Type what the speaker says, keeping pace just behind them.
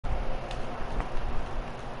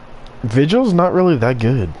Vigil's not really that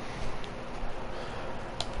good.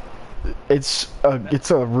 It's a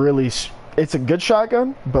good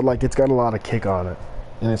shotgun, but like it's got a lot of kick on it,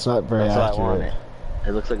 and it's not very That's accurate. what I want it.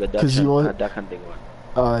 It looks like a duck, duck hunting one.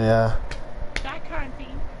 Oh yeah. Duck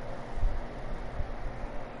hunting.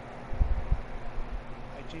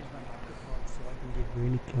 I changed my microphone so I can get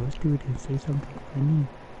really close to it and say something funny.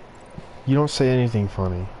 You don't say anything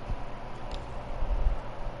funny.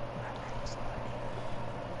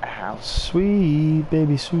 Ow. Sweet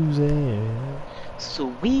baby Suzanne.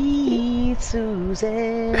 Sweet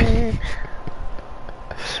Susan.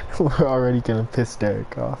 We're already gonna piss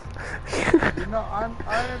Derick off. You know, I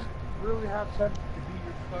really have time to be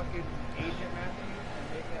your fucking agent, Matthew, and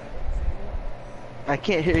make that single. I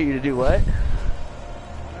can't hear you to do what? I'm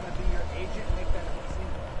gonna be your agent and make that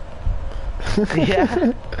single.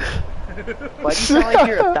 Yeah. Why do you sound like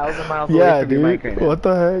you're 1,000 miles away from your mic right now? What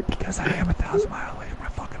the heck? Because I am 1,000 miles away from my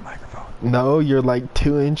fucking microphone. No, you're like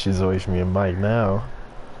 2 inches away from your mic now.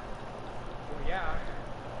 Well, yeah.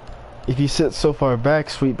 If you sit so far back,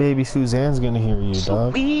 sweet baby Suzanne's gonna hear you,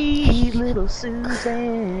 dog. Sweet little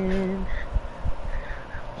Susan.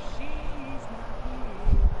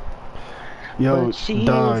 Yo,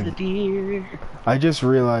 dog. Dear. I just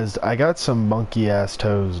realized I got some monkey ass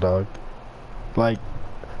toes, dog. Like,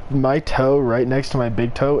 my toe right next to my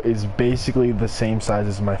big toe is basically the same size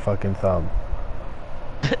as my fucking thumb.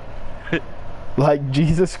 Like,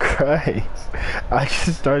 Jesus Christ. I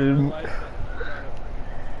just started...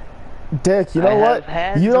 Dick, you know what?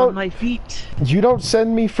 You don't. On my feet. You don't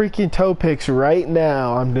send me freaking toe pics right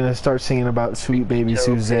now. I'm gonna start singing about sweet baby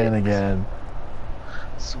Suzanne again.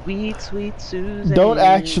 Sweet, sweet Susan. Don't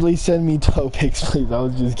actually send me toe pics, please. I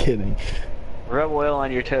was just kidding. Rub oil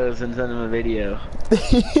on your toes and send them a video.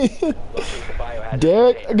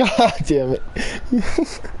 Derick, god damn it.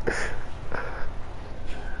 It's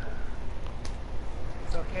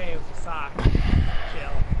okay, it was a sock.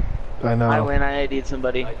 Chill. I know. I win, I ID'd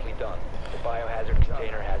somebody. Nicely done. The biohazard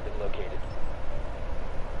container has been located.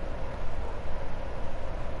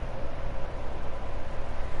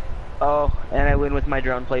 Oh, and I win with my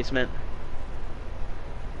drone placement.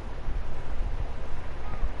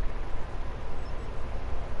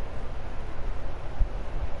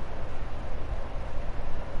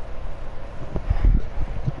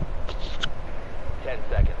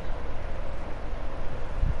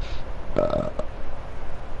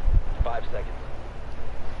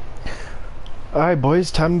 Alright,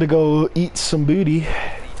 boys, time to go eat some booty.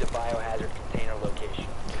 The biohazard container location.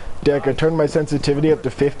 Derick, I turned my sensitivity up to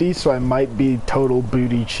 50, so I might be total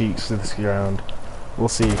booty cheeks this round. We'll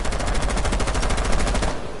see.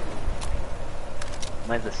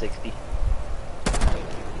 Mine's a 60.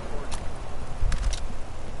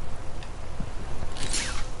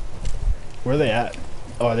 Where are they at?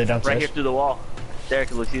 Oh, are they downstairs? Right here through the wall.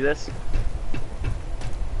 Derick, will you see this?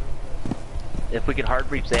 If we could hard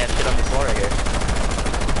breach, they have shit on the floor right here.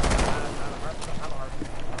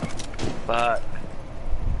 Fuck.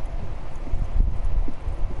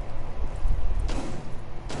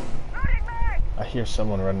 I hear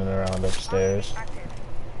someone running around upstairs.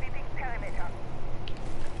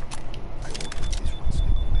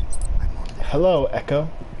 Hello, Echo.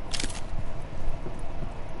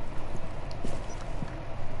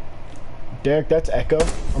 Derick, that's Echo.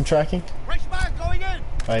 I'm tracking. Going in.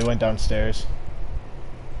 Oh, he went downstairs.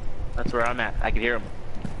 That's where I'm at. I can hear him.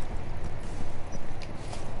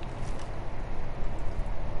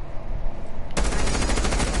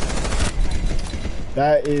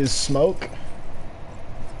 That is smoke.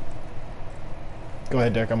 Go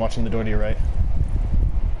ahead, Derick. I'm watching the door to your right.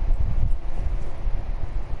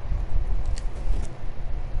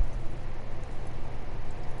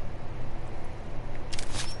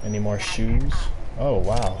 Any more shoes? Oh,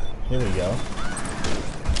 wow. Here we go.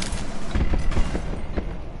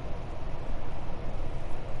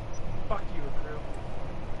 Fuck you, crew.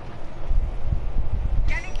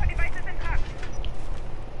 Scanning for devices in touch.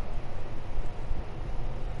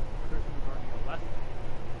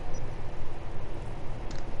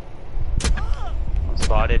 I'm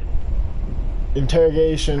spotted.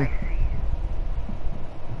 Interrogation.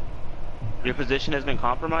 Your position has been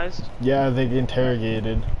compromised? Yeah, they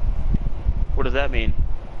interrogated. What does that mean?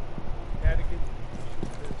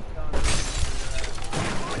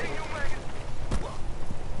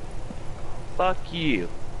 Fuck you.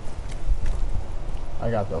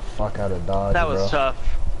 I got the fuck out of Dodge, That was bro. tough.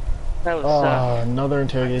 That was Oh, tough. another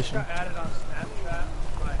interrogation. Got added on Snapchat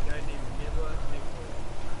by a guy named Nibla.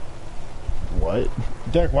 What?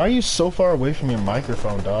 Derick, why are you so far away from your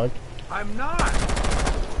microphone, dog? I'm not.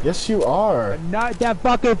 Yes, you are. I'm not that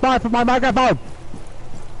fucking far from my microphone.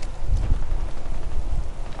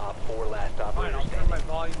 Fine, I'll turn my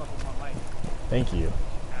volume up on my mic. Thank you.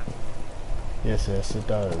 Yes, yes, it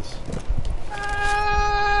does.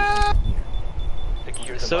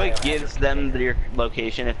 Secure the So it biohazard gives them container. your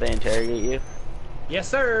location if they interrogate you? Yes,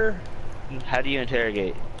 sir. How do you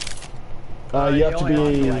interrogate? You have to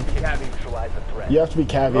only be. have to be cabbie. Neutralize the threat. You have to be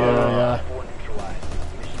caveat. Yeah. Four neutralized.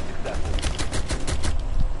 Mission successful.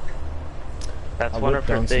 That's I one whipped of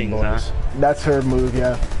her down some things, huh? boys. That's her move.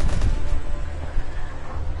 Yeah.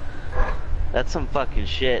 That's some fucking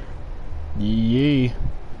shit. Yee.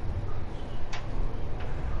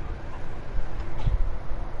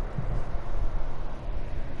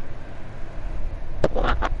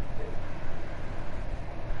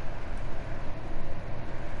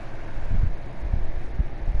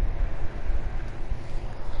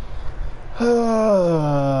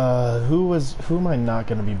 Who am I not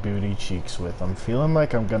gonna be booty cheeks with? I'm feeling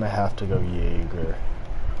like I'm gonna have to go Jaeger.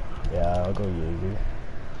 Yeah, I'll go Jaeger.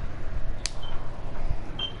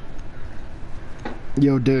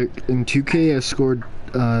 Yo, Derick, in 2K I scored,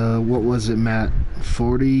 what was it, Matt?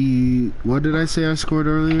 40, what did I say I scored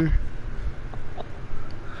earlier?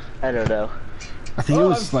 I don't know. I think it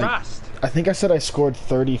was I'm like, fast. I think I said I scored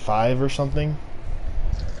 35 or something.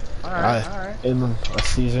 Alright, alright. In a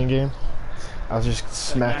season game. I was just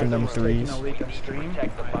smacking them threes. Protect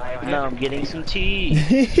the biohazard. No, I'm getting some tea.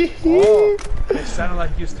 Oh, it sounded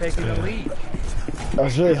like he was taking the lead. I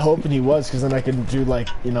was really hoping he was, because then I could do like,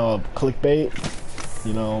 you know, clickbait.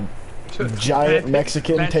 You know, giant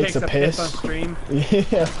Mexican takes a piss. on stream.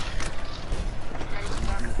 Yeah,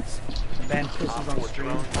 Man pisses on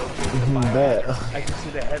stream. bet. I can see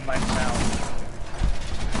the headline now.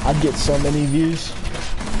 I'd get so many views.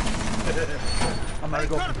 I'm gonna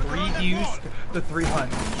go from 3 views to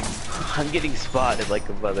 300. I'm getting spotted like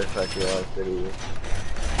a motherfucker on video.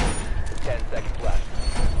 10 seconds left.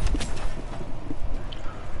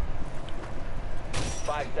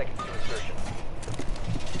 5 seconds to insertion.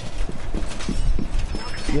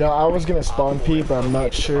 You know, I was gonna spawn peep, but I'm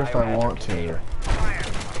not sure if I want to.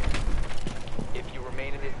 If you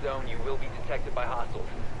remain in this zone, you will be detected by hostiles.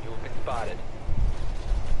 You have been spotted.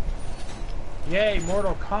 Yay,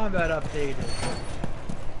 Mortal Kombat updated.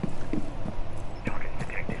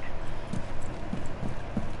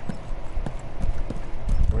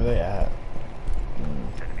 Where are they at?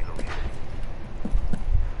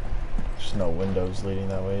 There's no windows leading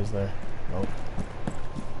that way, is there? Nope.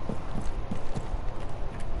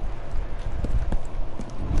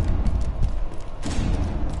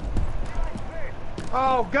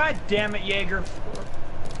 Oh, god damn it, Jaeger.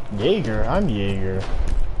 Jaeger? I'm Jaeger.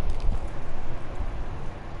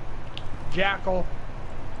 Jackal.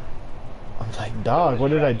 I'm like, dog,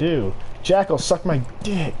 what did I do? Jackal, suck my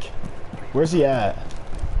dick. Where's he at?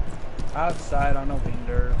 Outside on a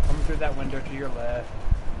window. Coming through that window to your left.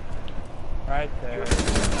 Right there.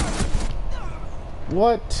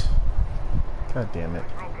 What? God damn it.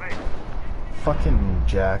 Fucking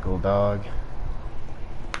Jackal, dog.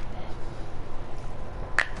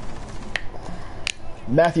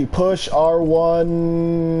 Matthew, push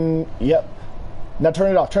R1. Yep. Now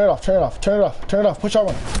turn it off, turn it off, turn it off, turn it off, turn it off, push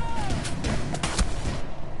R1.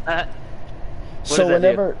 So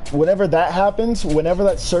whenever that happens, whenever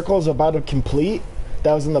that circle is about to complete,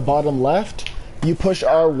 that was in the bottom left, you push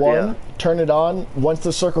R1, turn it on. Once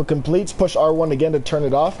the circle completes, push R1 again to turn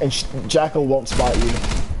it off, and Jackal won't spot you.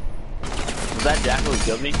 Was that Jackal who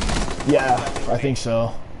killed me? Yeah, I think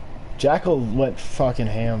so. Jackal went fucking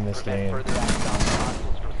ham this game. Further action on the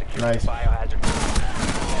hostiles from securing Nice. the biohazard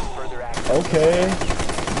container. Further action.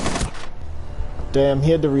 Okay. Damn, he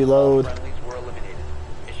had to reload. Friendlies were eliminated.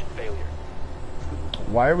 Mission failure.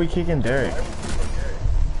 Why are we kicking Derick?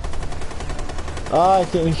 Ah, I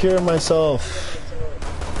can hear myself.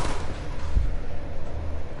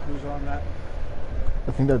 Who's on that?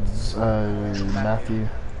 I think that's Matthew.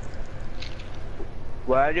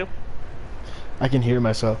 What I do? I can hear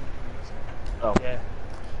myself. Oh, Yeah.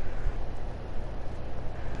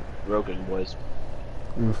 Rogan boys.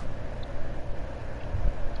 Oof.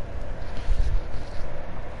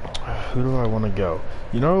 Who do I want to go?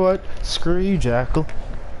 You know what? Screw you, Jackal.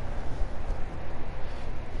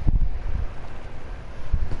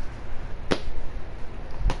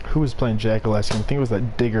 Who was playing Jackal last game? I think it was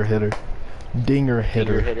that Dinger hitter. Dinger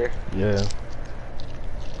hitter. Yeah.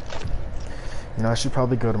 You know, I should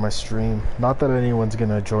probably go to my stream. Not that anyone's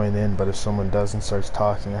gonna join in, but if someone does and starts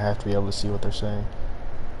talking, I have to be able to see what they're saying.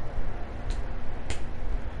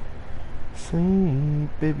 Sleep,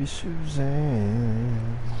 baby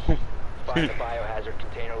Suzanne. Find the biohazard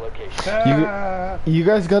container location. You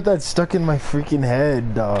guys got that stuck in my freaking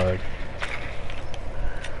head, dog.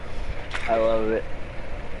 I love it.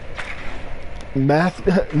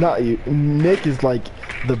 Math, not you. Nick is like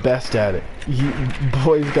the best at it.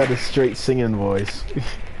 Boy's got a straight singing voice.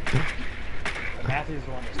 Matthew's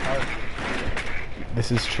the one that started.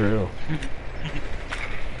 This is true.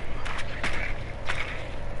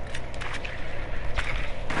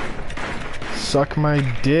 Suck my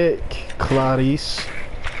dick, Clarice.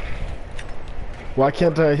 Why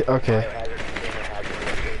can't I? Okay.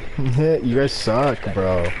 You guys suck,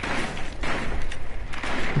 bro.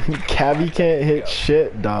 Cabby can't hit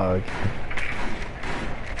shit, dog.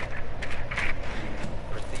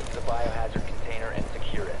 Proceed to the biohazard container and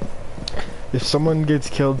secure it. If someone gets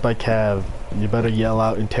killed by Cav, you better yell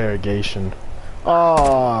out interrogation.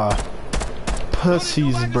 Aw,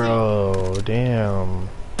 pussies, bro. Damn.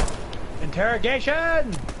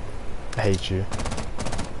 Interrogation! I hate you.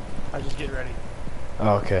 I just get ready.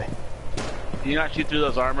 Oh, okay. Do you not shoot through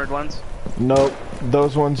those armored ones? Nope.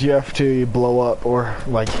 Those ones you have to blow up, or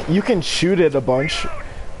like you can shoot it a bunch,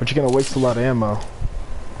 but you're gonna waste a lot of ammo.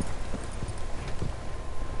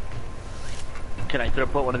 Can I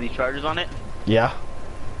put one of these charges on it? Yeah.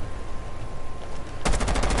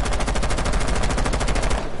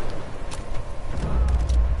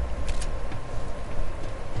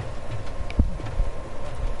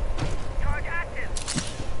 Charge active.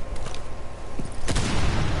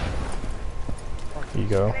 Here you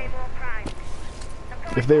go. Claymore prime.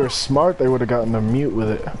 If they were smart, they would have gotten a mute with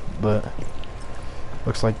it, but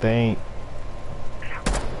looks like they ain't.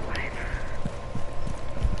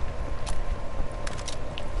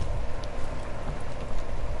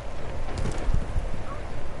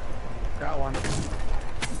 Got one.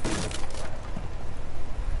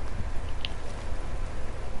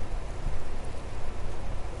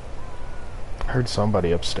 I heard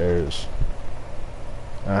somebody upstairs.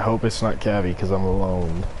 I hope it's not Cavi, because I'm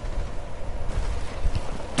alone.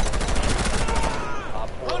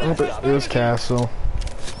 It was Castle.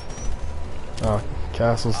 Oh,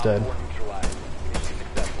 Castle's dead.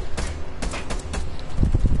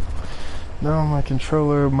 No, my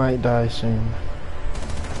controller might die soon.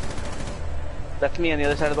 That's me on the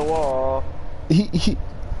other side of the wall. I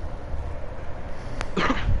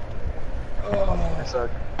suck.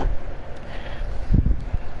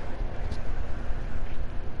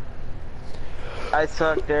 I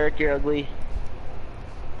suck, Derek, you're ugly.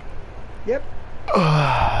 Yep.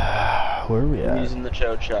 Where are we I'm at? using the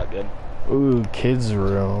chode shotgun. Ooh, kids'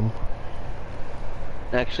 room.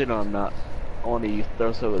 Actually, no, I'm not. I want to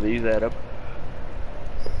throw some of these at him.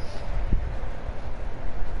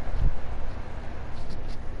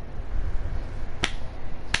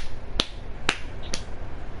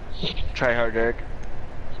 Try hard, Derek.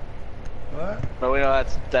 What? No, wait, no,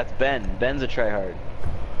 that's Ben. Ben's a try hard.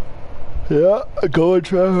 Yeah, go and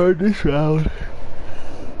try hard this round.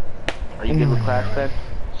 Are you good with Clash, Ben?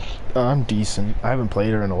 I'm decent. I haven't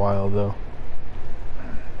played her in a while, though.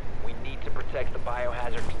 We need to protect the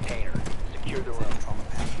biohazard container. Secure the room.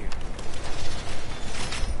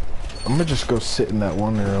 I'm gonna just go sit in that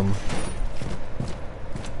one room.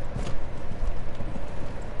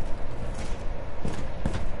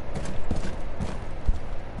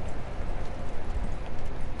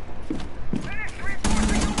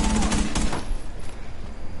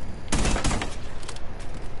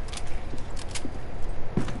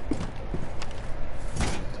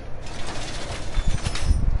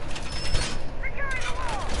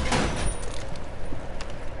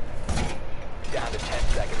 Down to 10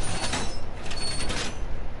 seconds.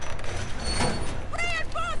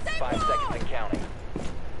 5 seconds and counting.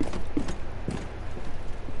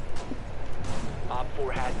 Op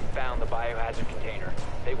 4 hasn't found the biohazard container.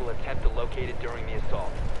 They will attempt to locate it during the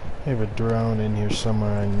assault. I have a drone in here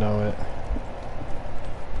somewhere, I know it.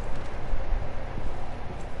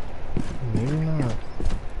 Maybe not.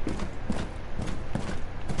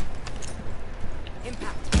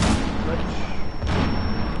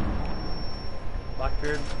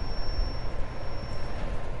 Blackbeard.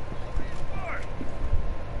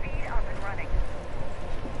 Speed up and running.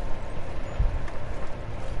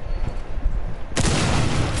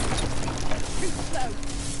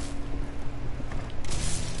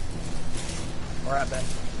 Where at, Ben?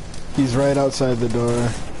 He's right outside the door.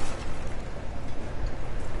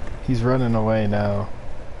 He's running away now.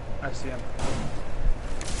 I see him.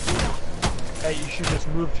 Hey, you should just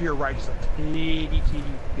move to your right just a teeny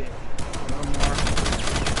bit. No more.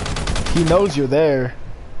 He knows you're there.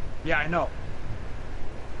 Yeah, I know.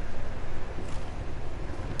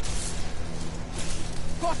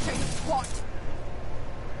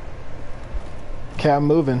 Okay, I'm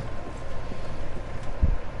moving.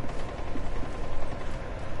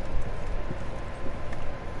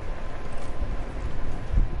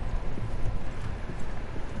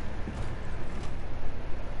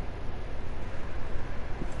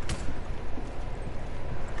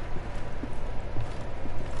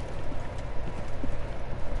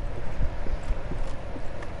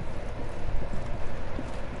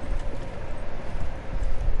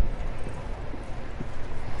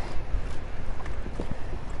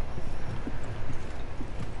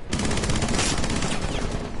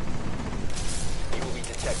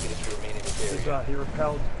 area. He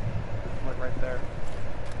repelled, like right there.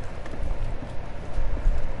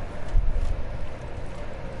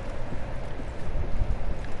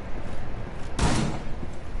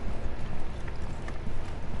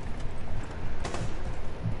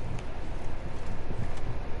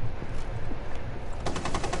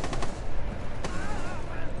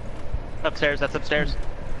 Upstairs, that's upstairs.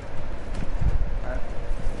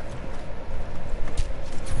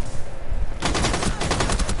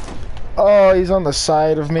 Oh, he's on the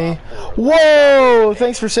side of me. Whoa!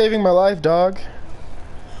 Thanks for saving my life, dog.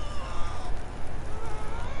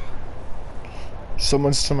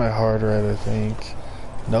 Someone's to my hard right, I think.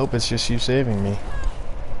 Nope, it's just you saving me.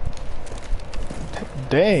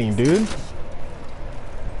 Dang, dude.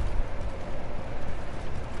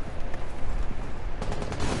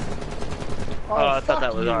 Oh, I thought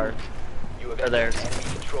that was ours. You have Or entered theirs. an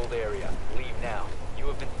enemy-controlled area. Leave now. You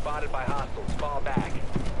have been spotted by hostiles. Fall back.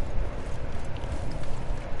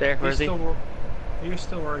 Derick, where is he? You're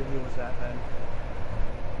still where he was at then.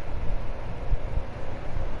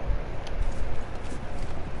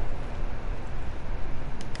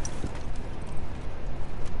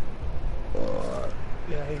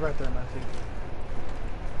 Yeah, he's right there, Matthew.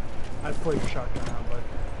 I'd pull your shotgun out, but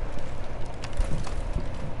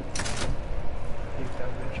I think that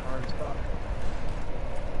would be a hard spot.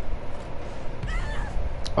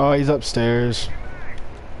 Oh, he's upstairs.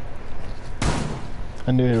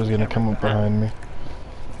 I knew he was gonna come up behind me.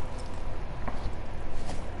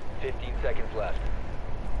 15 seconds left.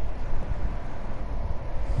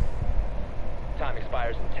 Time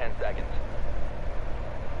expires in 10 seconds.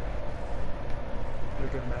 You're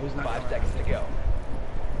good, Matt. He's not 5 coming seconds to go.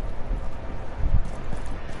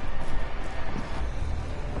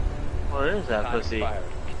 What is that Time pussy? expired.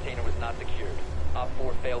 Container was not secured. Op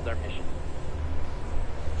 4 failed their mission.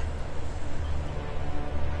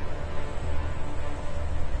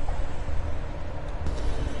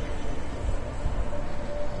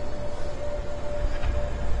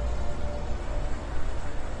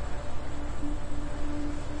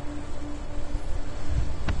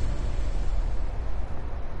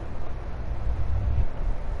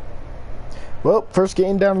 Well, first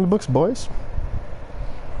game down in the books, boys.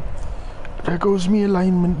 There goes me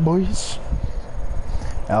alignment, boys.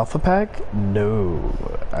 Alpha pack? No.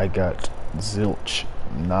 I got zilch.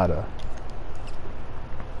 Nada.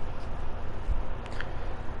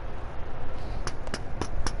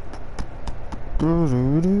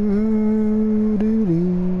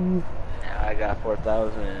 I got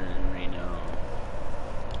 4,000, Reno.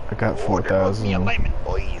 I got 4,000.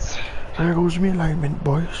 There goes me alignment,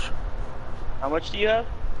 boys. How much do you have?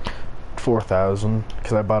 4,000,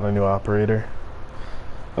 because I bought a new operator.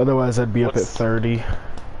 Otherwise, I'd be up at 30.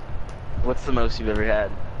 What's the most you've ever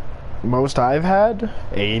had? Most I've had?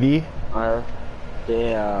 80.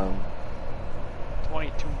 Damn.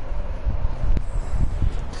 22.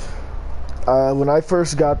 When I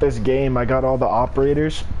first got this game, I got all the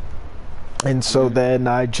operators. And so then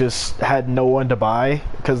I just had no one to buy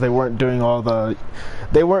because they weren't doing all the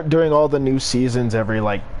new seasons every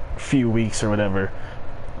like few weeks or whatever,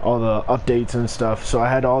 all the updates and stuff. So I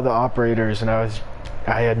had all the operators and I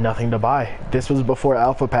had nothing to buy. This was before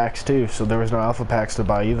alpha packs too, so there was no alpha packs to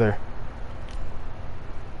buy either.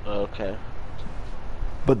 Okay.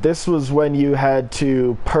 But this was when you had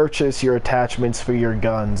to purchase your attachments for your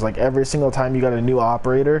guns. Like every single time you got a new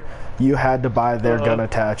operator, you had to buy their gun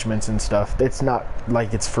attachments and stuff. It's not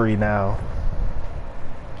like it's free now.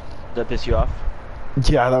 Does that piss you off?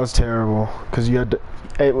 Yeah, that was terrible. Because you had to,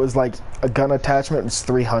 it was like a gun attachment was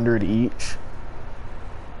 300 each.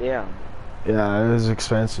 Yeah. Yeah, it was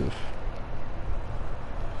expensive.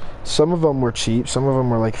 Some of them were cheap. Some of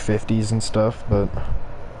them were like 50s and stuff, but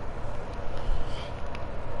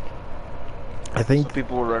I think so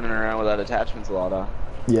people were running around without attachments a lot, huh?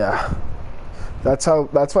 yeah. That's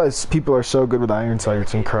why people are so good with iron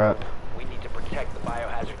sights and crap. We need to protect the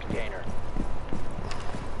biohazard container.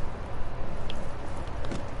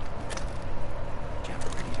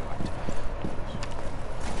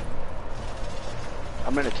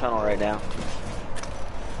 I'm in a tunnel right now.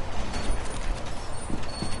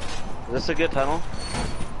 Is this a good tunnel?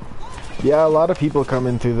 Yeah, a lot of people come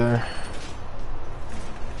in through there.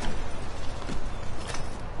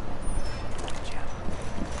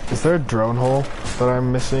 Is there a drone hole that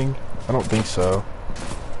I'm missing? I don't think so.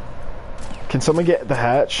 Can someone get the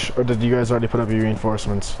hatch, or did you guys already put up your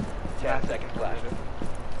reinforcements? 10 seconds left.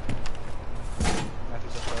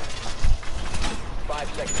 Matthew's up there. 5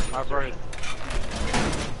 seconds. I've already.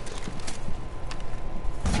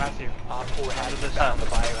 Matthew. Op 4 has this found the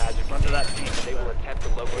biohazard Run to that container. They will attempt to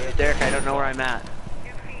locate it. Derick, I don't know where I'm at.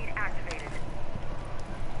 New feed activated.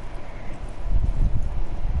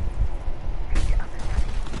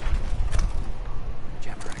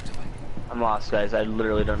 lost, guys. I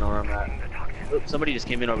literally don't know where I'm at. Oops, somebody just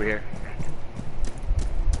came in over here.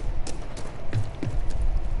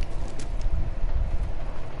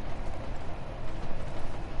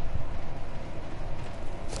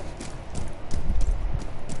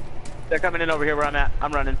 They're coming in over here where I'm at.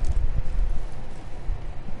 I'm running.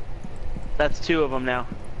 That's 2 of them now.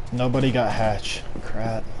 Nobody got hatch.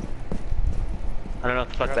 Crap. I don't know what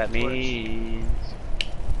the fuck that means.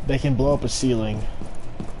 They can blow up a ceiling.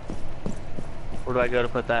 Where do I go to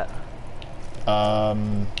put that?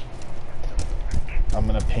 I'm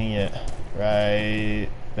gonna ping it right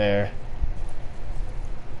there.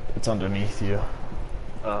 It's underneath you.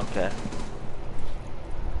 Oh, okay.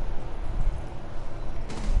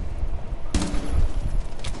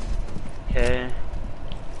 Okay.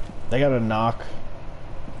 They got a knock.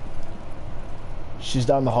 She's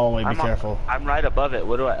down the hallway, be careful. I'm right above it.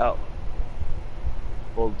 What do I... Oh.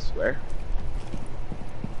 Bold swear.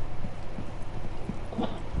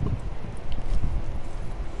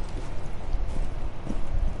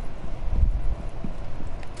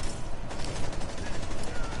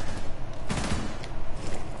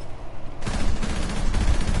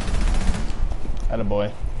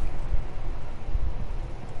 Attaboy.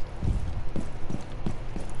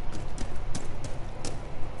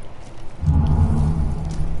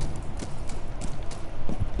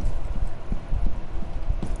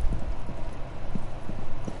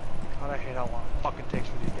 God, I hate how long it fucking takes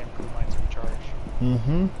for these damn crew mines to recharge.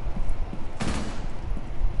 Mm-hmm.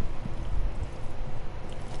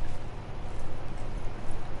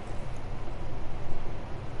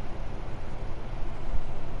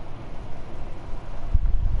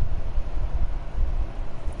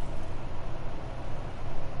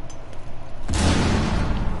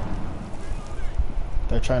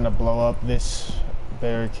 They're trying to blow up this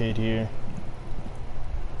barricade here.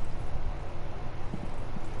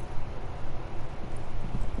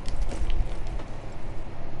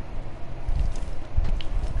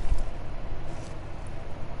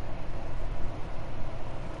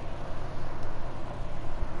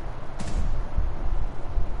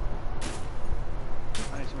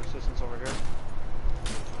 I need some assistance over here.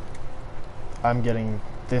 I'm getting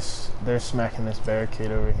this. They're smacking this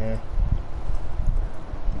barricade over here.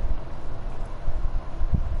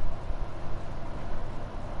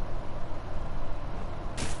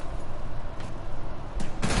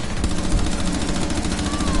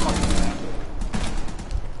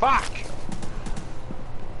 Fuck!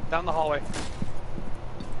 Down the hallway.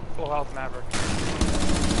 Full health Maverick.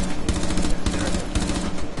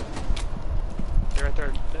 They're right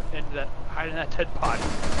there. Into that, hide in that dead body.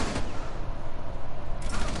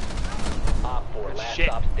 Op 4, last Shit.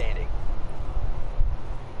 stop standing.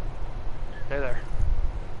 Stay there.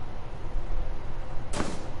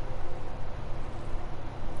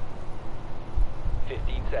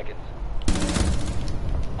 Seconds.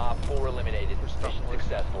 Op 4 eliminated. Mission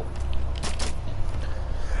successful.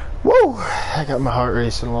 Woo! I got my heart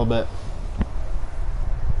racing a little bit.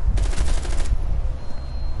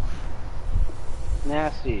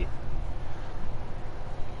 Nasty.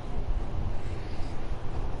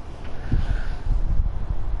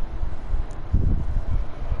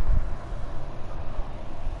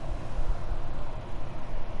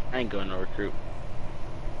 I ain't going to recruit.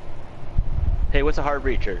 Hey, what's a hard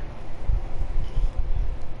breacher?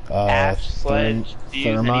 Ash, sledge, do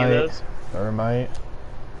you use any of those? Thermite.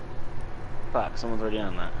 Fuck, someone's already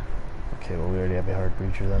on that. Okay, well we already have a hard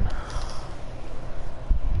breacher then.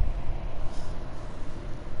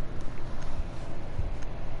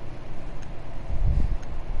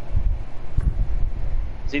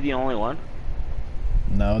 Is he the only one?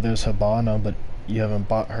 No, there's Habana, but you haven't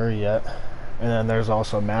bought her yet. And then there's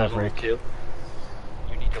also Maverick. There's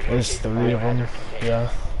There's 3 of them,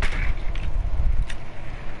 yeah.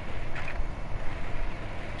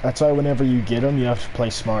 That's why whenever you get them, you have to play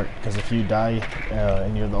smart. Because if you die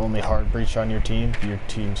and you're the only hard breach on your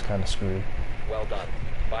team's kind of screwed. Well done.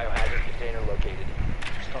 Biohazard container located.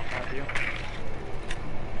 Just don't have you.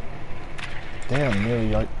 Damn, nearly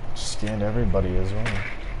like scanned everybody as well.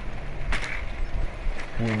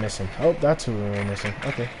 Who are we missing? Oh, that's who we were missing.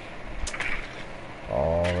 Okay.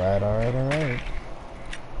 Alright, alright, alright.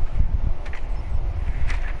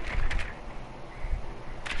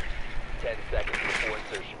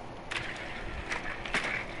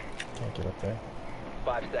 Can't get up there.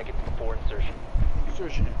 5 seconds before insertion.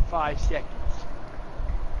 Insertion in 5 seconds.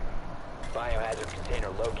 Biohazard container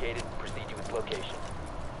located. Proceed to its location.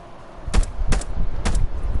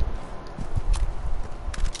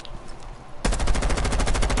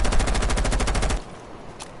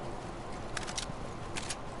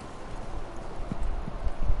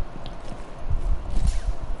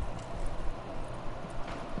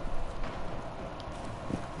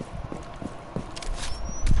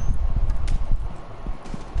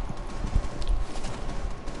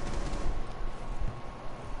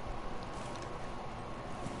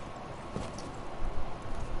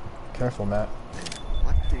 Careful, Matt.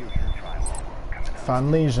 Fine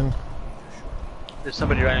lesion. There's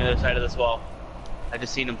somebody right on the other side of this wall. I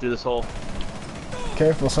just seen him through this hole.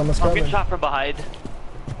 Careful, someone's I'm coming. getting shot from behind.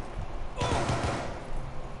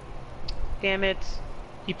 Damn it.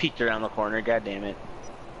 He peeked around the corner, god damn it.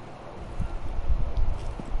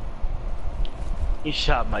 He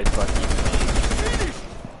shot my fucking...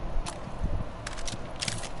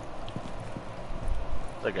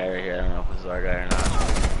 There's a guy right here, I don't know if this is our guy or not.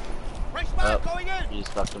 Oh, he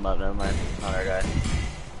just fucked him up, never mind. Not our guy.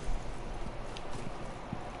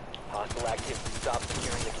 Hostile activity. Stop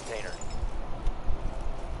securing the container.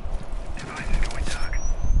 Device is going dark.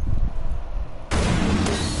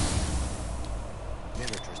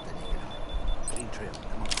 Never trust any guy. Clean trail.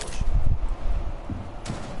 I'm on course.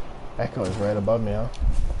 Echo is right above me, huh?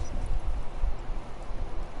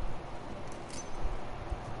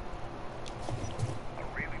 A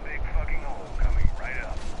really big fucking hole coming right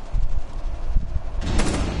up.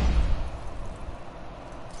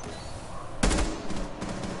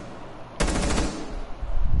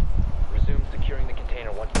 Resume securing the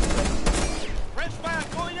container once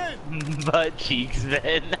Butt cheeks,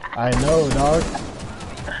 man. I know, dog.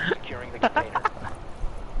 securing the container.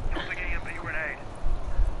 Duplicating a big grenade.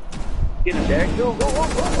 Get him, Derick. Go, go, go, go,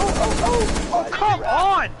 go, go, go. Oh, come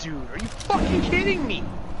on, dude. Are you fucking kidding me?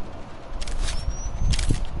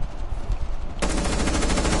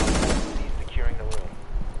 Cease securing the room.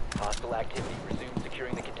 Hostile activity. Resume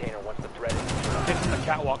securing the container once the threat is neutralized. Hit from the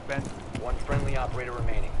catwalk, Ben. One friendly operator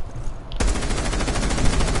remaining.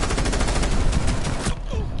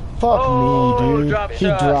 Fuck Oh, me, dude. drop He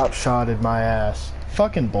shot. drop shotted my ass.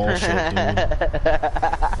 Fucking bullshit, dude.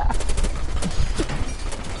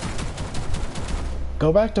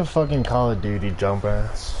 Go back to fucking Call of Duty, jump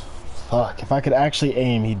ass. Fuck, if I could actually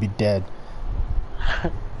aim, he'd be dead.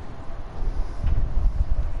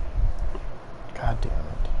 God damn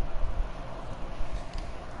it.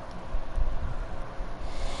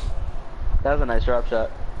 That was a nice drop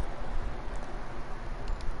shot.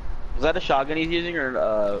 Was that a shotgun he's using or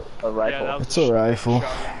a rifle? that was It's a rifle.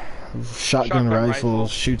 Shotgun Shotgun rifle rifle.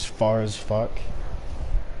 shoots far as fuck.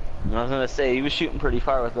 I was gonna say, he was shooting pretty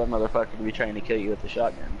far with that motherfucker to be trying to kill you with the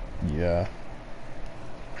shotgun. Yeah.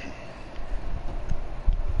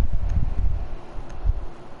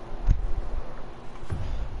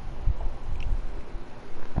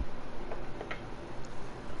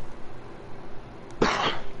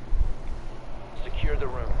 Secure the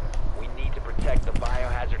room. We need to protect the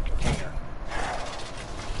biohazard container.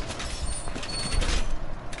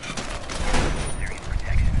 Serious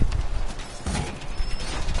protection.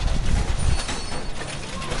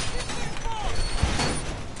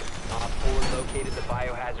 Op 4 located the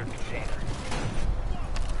biohazard container.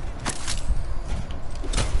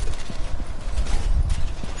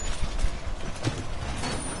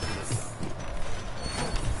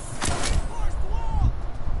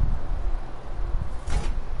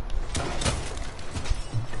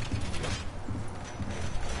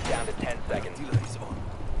 Down to 10 seconds.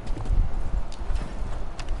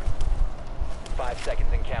 5 seconds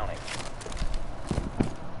and counting.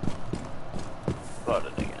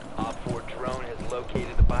 Spotted again. Op 4 drone has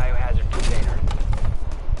located the biohazard container.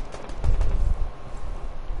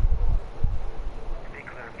 Stay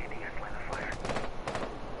clear of BDS line of fire.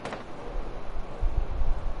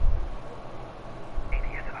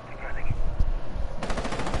 ADS up and running.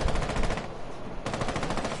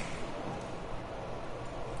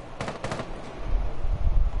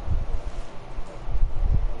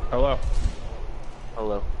 Hello.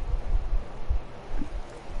 Hello.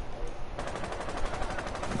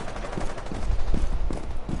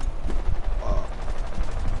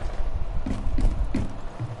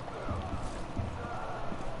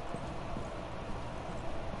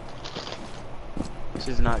 This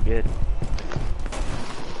is not good.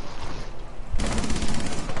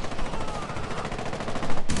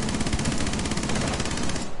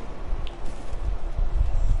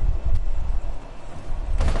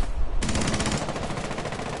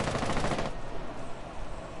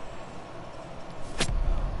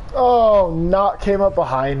 Oh, knock came up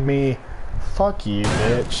behind me. Fuck you,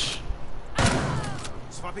 bitch.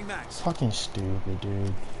 Swapping max. Fucking stupid,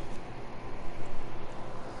 dude.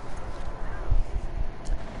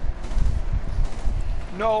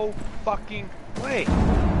 No fucking way.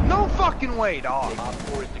 No fucking way, dog. Op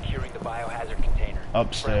 4 is securing the biohazard container.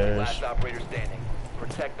 Upstairs. Friendly last operator standing.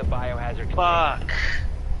 Protect the biohazard container. Fuck.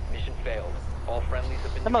 Mission failed. All friendlies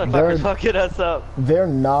have been That defeated. motherfucker's fucking us up. Their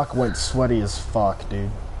knock went sweaty as fuck,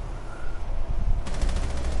 dude.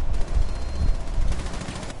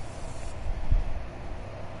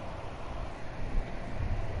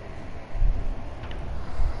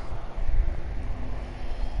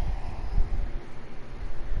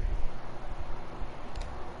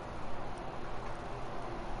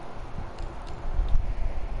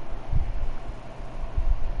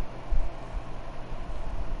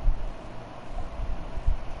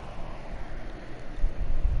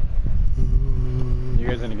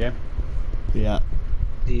 Yeah.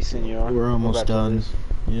 Decent, you are. We're almost done.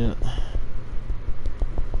 Yeah.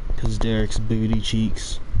 Cause Derek's booty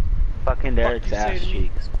cheeks. Fucking Derek's ass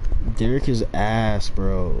cheeks. Derick is ass,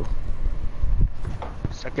 bro.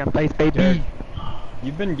 Second place, baby. Derek,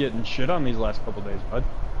 you've been getting shit on these last couple days, bud.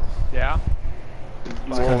 Yeah.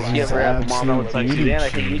 Well, if you ever have a mom that looks like absolute Suzanne, I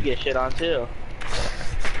beauty think you get shit on too.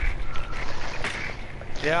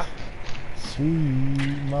 Yeah.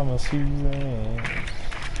 Sweet Mama Suzanne.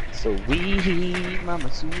 Sweet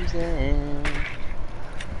Mama Susan.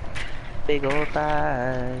 Big old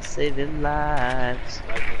thighs, saving lives.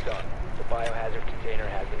 Nicely done. The biohazard container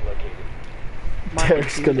has been located.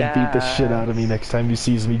 Derek's gonna beat the shit out of me next time he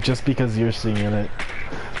sees me just because you're singing it.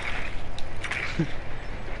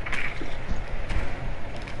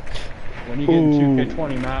 When you get in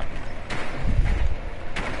 2K20, Matt?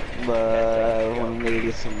 When they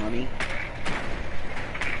get some money.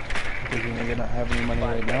 Because you nigga don't have any money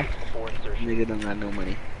right now. Before insertion, Nigga don't got no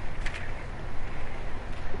money.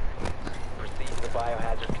 proceed to the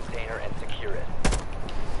biohazard container and secure it.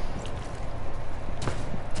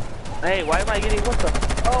 Hey, why am I getting, what the?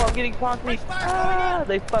 Oh, I'm getting punked. Ah,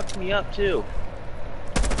 they fucked me up too.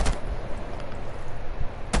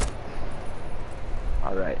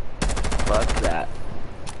 Alright. Fuck that.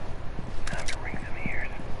 Time to ring some ears.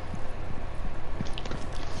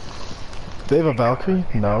 Do they have a Valkyrie?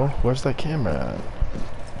 No. Where's that camera at?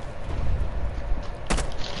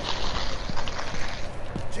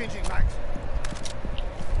 Changing mags.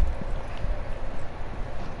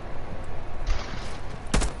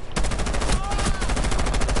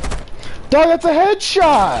 Dog, that's a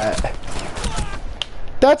headshot!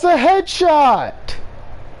 That's a headshot!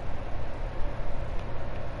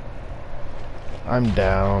 I'm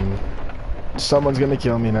down. Someone's gonna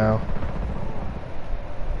kill me now.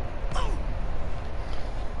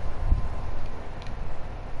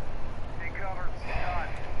 Take cover. Done.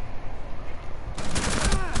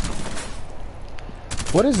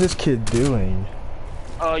 What is this kid doing?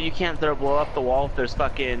 Oh, you can't blow up the wall if there's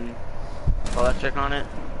fucking electric on it.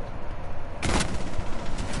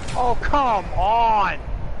 Oh, come on!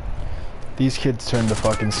 These kids turn the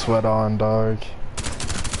fucking sweat on, dog.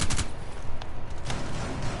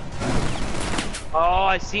 Oh,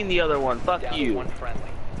 I seen the other one. Fuck Down to you. one friendly.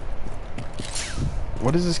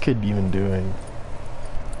 What is this kid even doing?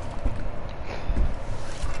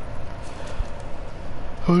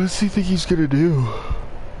 What does he think he's gonna do?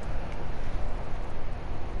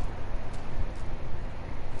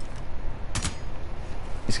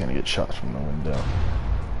 He's gonna get shot from the window.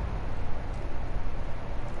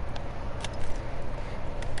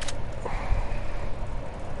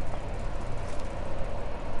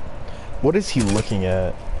 What is he looking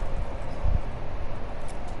at?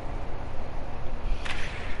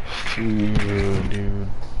 Ooh, dude.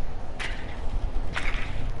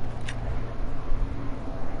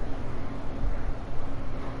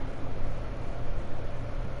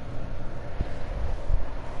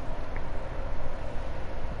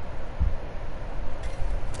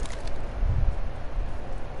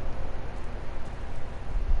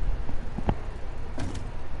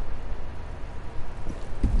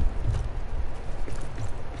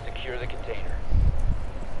 Secure the container.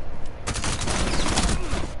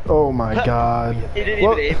 Oh my god. He didn't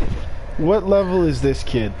even aim. What level is this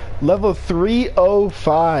kid? Level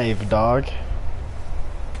 305, dog.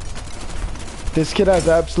 This kid has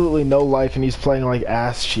absolutely no life and he's playing like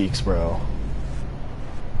ass cheeks, bro.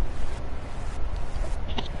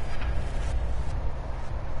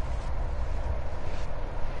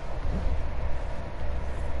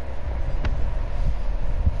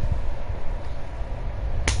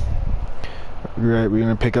 Right, we're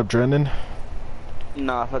gonna pick up Drennan?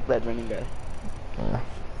 Nah, fuck that running guy.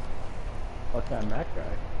 Fuck that Mac guy.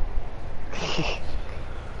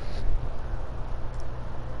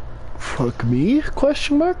 Fuck me?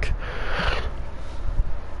 Question mark?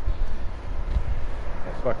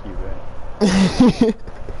 Yeah, fuck you, man.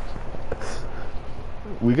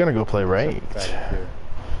 We gonna go play ranked.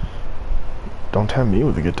 Don't tempt me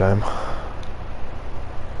with a good time.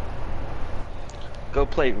 Go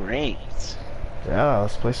play ranked. Yeah,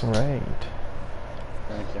 let's play some ranked.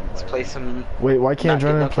 Let's play some. Wait, why can't Not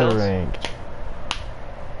get no Drennan play kills? ranked?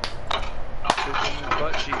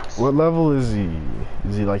 Butt cheeks. What level is he?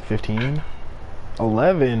 Is he like 15?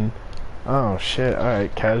 11? Oh shit,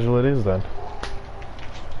 alright, casual it is then.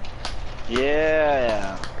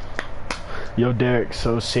 Yeah. Yo Derek,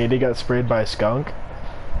 so Sadie got sprayed by a skunk.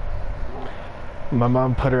 My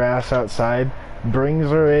mom put her ass outside, brings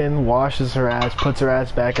her in, washes her ass, puts her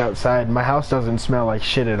ass back outside. My house doesn't smell like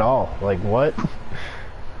shit at all. Like what?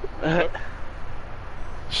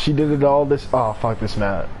 She did it all this. Oh fuck this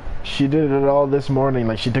Matt. She did it all this morning.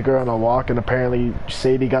 Like she took her on a walk, and apparently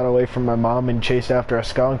Sadie got away from my mom and chased after a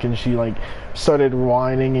skunk, and she like started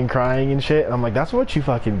whining and crying and shit. And I'm like, that's what you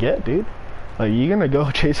fucking get, dude. Like you gonna go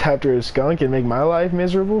chase after a skunk and make my life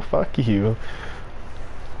miserable? Fuck you.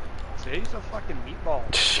 Sadie's a fucking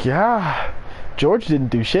meatball. Yeah. George didn't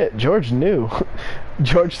do shit. George knew.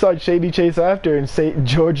 George saw Shady chase after, and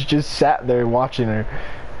George just sat there watching her.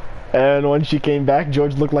 And when she came back,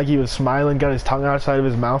 George looked like he was smiling, got his tongue outside of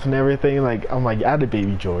his mouth and everything. Like, I'm like, atta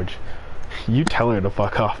baby George. You tell her to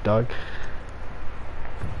fuck off, dog.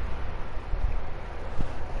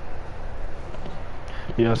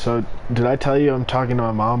 Yeah, so did I tell you I'm talking to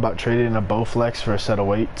my mom about trading in a Bowflex for a set of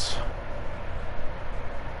weights?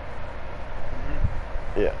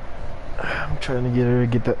 Yeah. I'm trying to get her to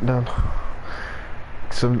get that done.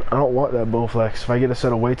 So I don't want that Bowflex. If I get a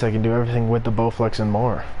set of weights, I can do everything with the Bowflex and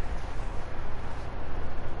more.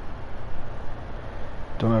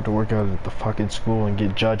 Don't have to work out at the fucking school and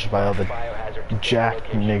get judged by all the jacked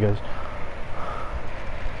niggas.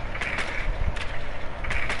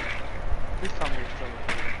 Please tell me you're still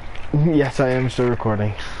recording. Yes, I am still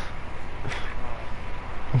recording.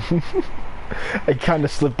 I kind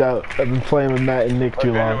of slipped out. I've been playing with Matt and Nick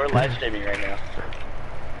too long. We're live streaming right now.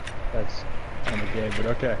 That's kind of gay, but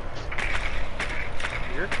okay.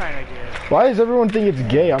 You're kind of gay. Why does everyone think it's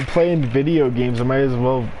gay? I'm playing video games. I might as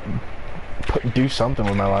well do something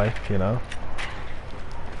with my life, you know?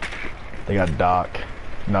 They got Doc.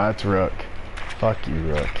 Nah, it's Rook. Fuck you,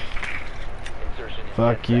 Rook.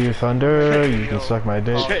 Fuck you, Thunder. You can suck my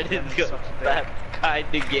dick. That kind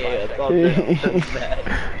of gay. I thought that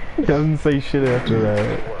bad. He doesn't say shit after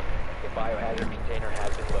that. The biohazard container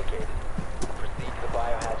has been located. Proceed to the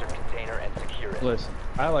biohazard container and secure it. Listen,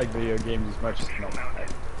 I like video games as much as no man.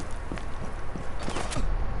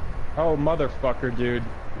 Oh, motherfucker, dude.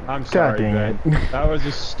 I'm sorry, dang Ben. it. That was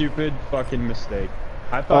a stupid fucking mistake.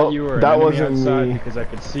 I thought you were an that enemy wasn't outside me. because I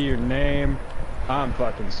could see your name. I'm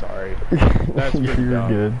fucking sorry. That's pretty You're dumb.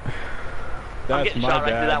 good. I'm That's getting my shot right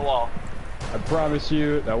bad. through that wall. I promise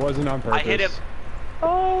you, that wasn't on purpose. I hit him.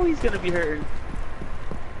 Oh, he's gonna be hurt.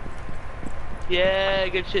 Yeah,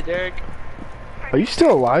 good shit, Derick. Are you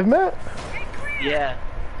still alive, Matt? Yeah.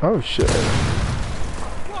 Oh shit.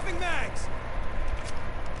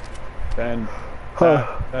 Ben,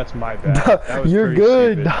 Huh. that's my bad. That was You're pretty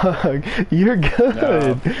good, stupid. dog. You're good.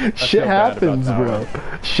 No, I Shit feel bad about happens, that bro.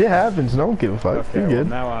 one. Shit happens. Don't give a fuck. Okay, You're well, good.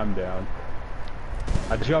 now I'm down.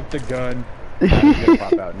 I jumped the gun. He's gonna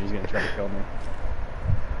pop out and he's gonna try to kill me.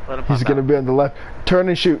 Let him He's pop gonna out. be on the left. Turn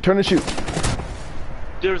and shoot. Turn and shoot.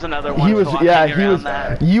 There was another one. He was. so I'm Yeah, hanging he around was.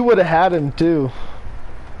 that. You would have had him too.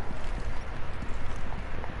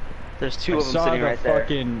 There's two of them sitting right there.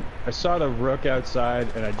 I saw the Rook outside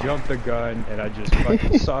and I jumped the gun and I just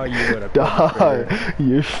fucking saw you and I pulled the Dog, trigger.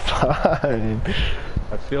 you're fine.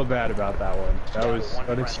 I feel bad about that one. That was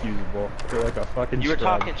unexcusable. I feel like a fucking You were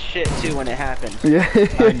scrub. talking shit too when it happened. Yeah.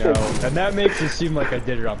 I know, and that makes it seem like I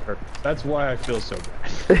did it on purpose. That's why I feel so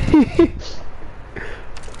bad.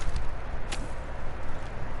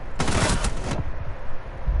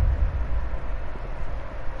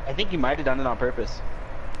 I think you might have done it on purpose.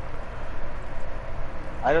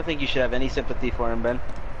 I don't think you should have any sympathy for him, Ben.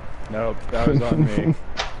 Nope, that was on me.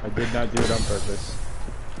 I did not do it on purpose.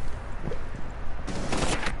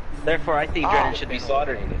 Therefore, I think Drennan should be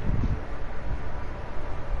slaughtered.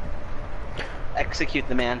 Execute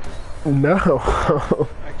the man. No.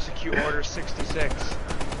 Execute Order 66.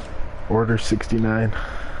 Order 69.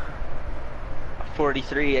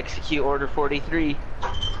 43. Execute Order 43.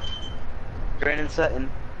 Drennan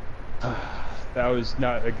Sutton. That was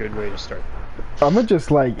not a good way to start. I'ma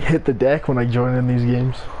just like hit the deck when I join in these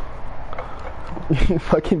games.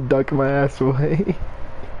 Fucking duck my ass away.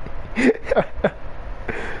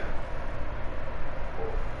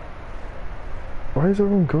 Why is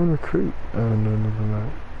everyone going recruit? Oh no, never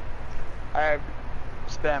mind. I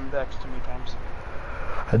spammed X too many times.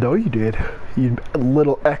 I know you did. You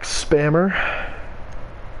little ex-spammer.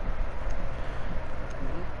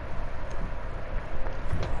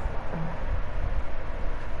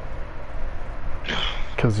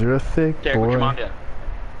 Cause you're a thick Derek, what's your mom boy. doing?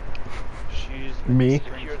 She's Me?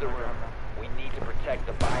 Secure the room. We need to protect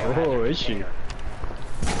the biohazard Oh, is she? container.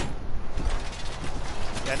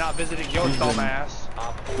 yeah, not visiting your dumbass.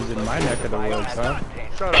 She's in my neck of the woods, huh?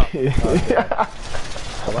 Shut up.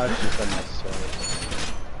 Well, that's just unnecessary.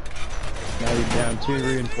 Now you're down 2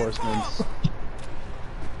 reinforcements.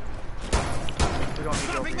 We don't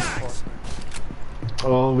need no reinforcements.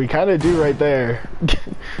 Well, we kind of do right there.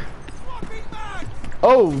 Oh,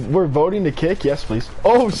 Oh, we're voting to kick? Yes, please.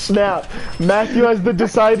 Oh, snap. Matthew has the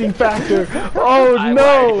deciding factor. Oh,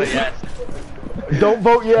 no. Don't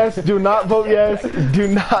vote yes. Do not vote yes. Do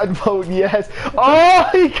not vote yes. Oh,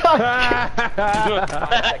 he got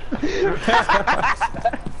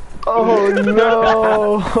Oh,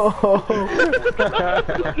 no.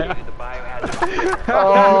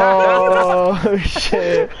 Oh,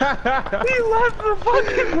 shit. He left the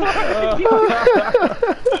fucking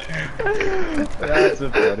That's a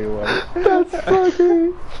funny one. That's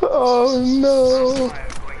fucking... Oh, no.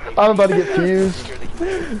 I'm about to get fused.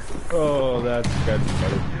 Oh, that's kind of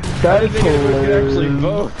funny. That is hilarious. Actually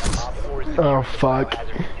vote. Oh, fuck.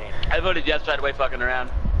 I voted yes right away fucking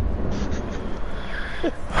around.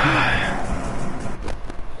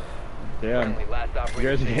 Damn. You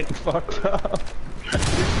guys are getting fucked up.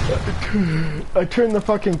 I turned the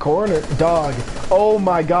fucking corner. Dog. Oh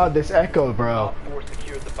my god, this echo, bro.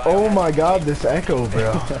 Oh my god, this echo,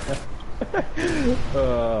 bro.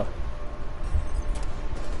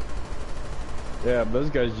 Yeah, those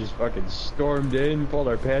guys just fucking stormed in, pulled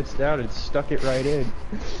our pants down, and stuck it right in.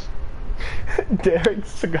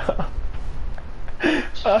 Derick's gone.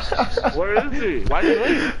 Where is he? Why did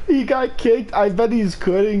he leave? He got kicked. I bet he's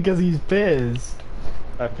quitting because he's pissed.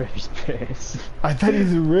 I bet he's pissed. I bet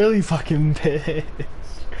he's really fucking pissed.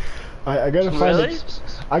 I gotta find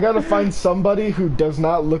I gotta find somebody who does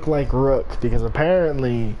not look like Rook, because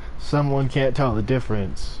apparently someone can't tell the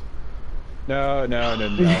difference. No.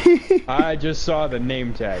 I just saw the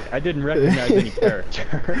name tag. I didn't recognize any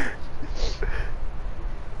character.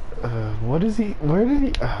 What is he? Where did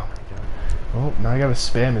he? Oh my god. Oh, now I gotta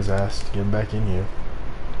spam his ass to get him back in here.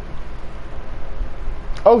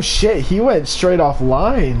 Oh shit, he went straight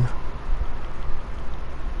offline.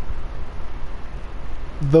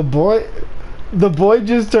 The boy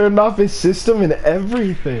just turned off his system and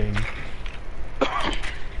everything.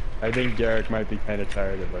 I think Derick might be kind of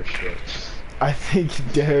tired of our shit. I think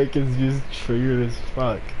Derick is just triggered as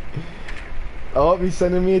fuck. Oh, he's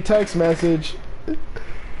sending me a text message.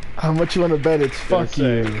 How much you want to bet it's fuck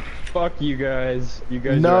you? Fuck you guys. You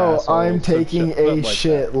guys no, are assholes. I'm taking a like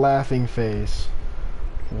shit laughing face.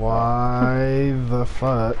 Why the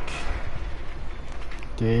fuck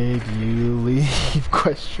did you leave?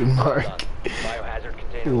 Question mark. Biohazard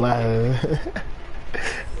container.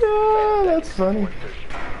 No, that's funny.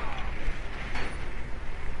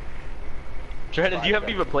 Trent, you haven't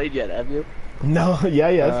even played yet, have you? No,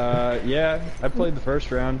 yes. Yeah, I played the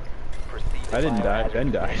first round. I didn't die,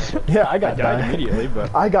 Ben died. Yeah, I got died died immediately,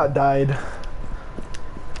 but... I got died.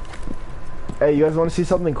 Hey, you guys want to see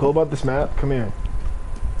something cool about this map? Come here.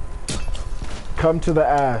 Come to the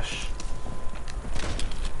ash.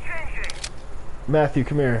 Matthew,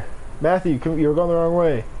 come here. Matthew, come, you were going the wrong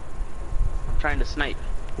way. I'm trying to snipe.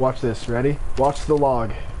 Watch this, ready? Watch the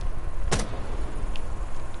log.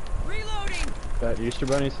 Reloading. That Easter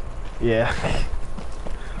bunnies? Yeah.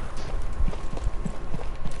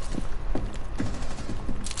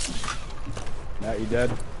 Matt, you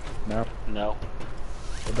dead? No? No.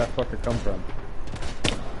 Where'd that fucker come from?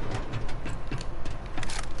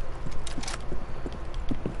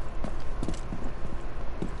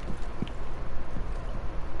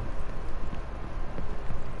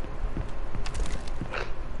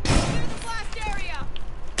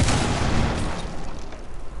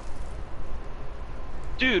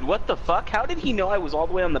 Dude, what the fuck? How did he know I was all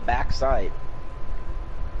the way on the back side?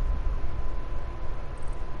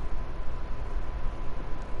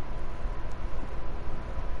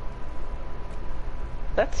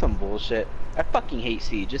 That's some bullshit. I fucking hate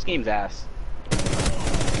Siege. This game's ass.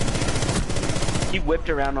 He whipped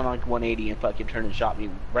around on like 180 and fucking turned and shot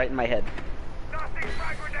me right in my head.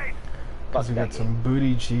 Cause we got some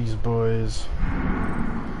booty cheese, boys.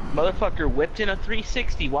 Motherfucker whipped in a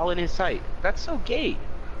 360 while in his sight. That's so gay.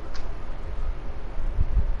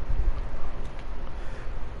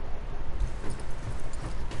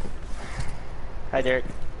 Hi, Derick.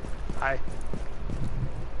 Hi.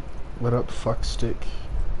 What up, fuck stick?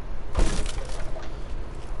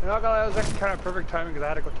 You know, that was actually kind of perfect timing because I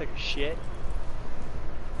had to go take a shit.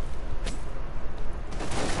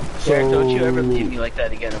 Derick, don't you ever leave me like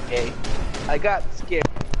that again, okay? I got scared.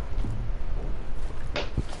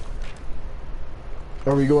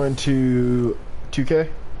 Are we going to 2K?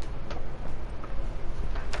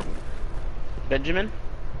 Benjamin?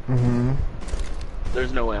 Mm-hmm.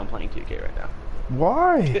 There's no way I'm playing 2K right now.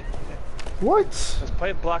 Why? What? Let's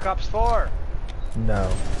play Black Ops 4. No.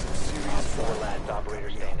 4 last operator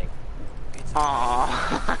standing.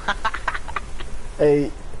 Aww.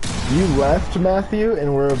 Hey, you left, Matthew,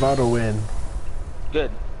 and we're about to win.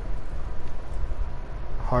 Good.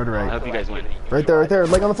 Hard I right. hope you guys win. Right there, right there.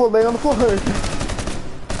 Laying on the floor, laying on the floor. Run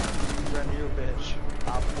you, bitch.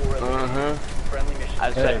 Friendly mission. I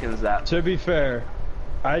have seconds that. To be fair,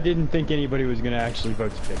 I didn't think anybody was gonna actually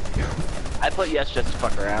vote to pick you. I put yes just to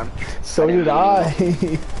fuck around. So did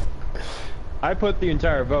I. I put the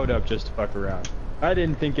entire vote up just to fuck around. I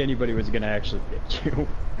didn't think anybody was gonna actually pick you.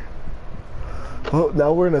 Well,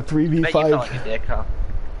 now we're in a I bet you felt 3v5. like a dick, huh?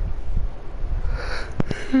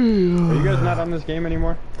 Are you guys not on this game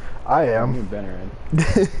anymore? I You am. and Ben are in.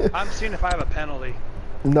 I'm seeing if I have a penalty.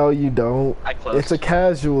 No, you don't. I closed. It's a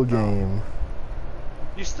casual game.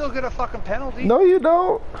 You still get a fucking penalty? No, you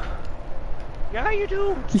don't. Yeah, you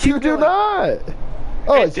do. You do not.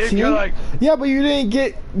 Oh, Hey, it's dude, team. you're like- Yeah, but you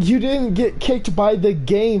didn't get kicked by the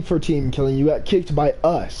game for team killing. You got kicked by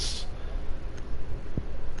us.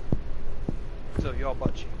 So you all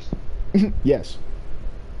butt cheeks. Yes.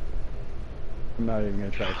 I'm not even gonna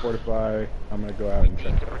try to fortify. I'm gonna go out and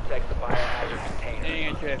try. To protect the biohazard container.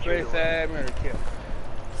 And very sad, I'm gonna kill.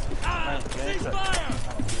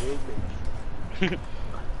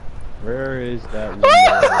 Where is that?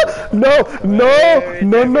 No, no, no,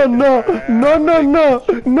 no, no, no, no, no,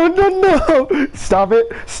 no, no, no. Stop it,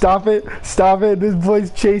 stop it, stop it. This boy's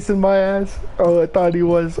chasing my ass. Oh, I thought he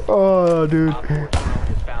was. Oh, dude. Op 4 drone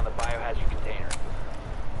has found the biohazard container.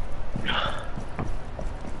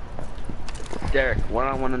 Derek,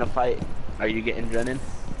 one-on-one in a fight. Are you getting Drennan?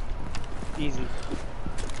 Easy. You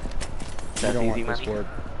That's don't easy want this money. board.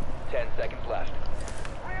 10 seconds left.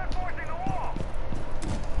 Reinforcing the wall.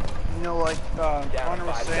 You know, like Connor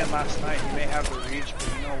was 5 saying seconds. last night, he may have the reach, but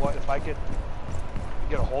you know what? If I get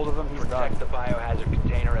a hold of him, he's done. Protect the biohazard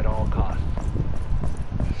container at all costs.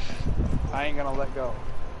 I ain't gonna let go.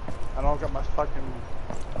 I don't got my fucking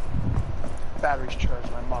batteries charged.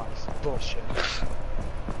 My mods. Bullshit.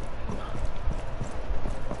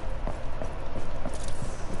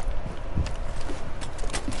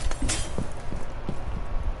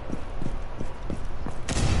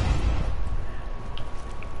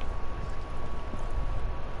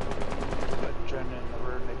 Let Jen in the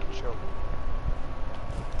rear naked choke.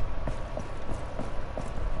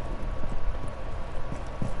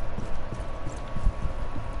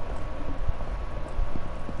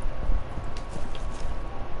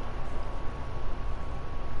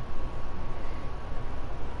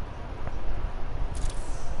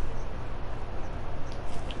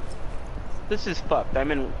 This is fucked.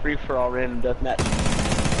 I'm in free-for-all random deathmatch.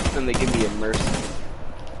 And they give me a mercy.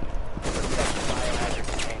 Protect the biohazard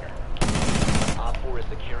container. Op 4 is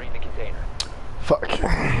securing the container. Fuck.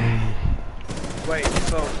 Wait,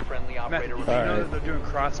 so Friendly Matt, operator you know Alright. that they're doing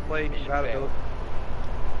crossplay compatibility?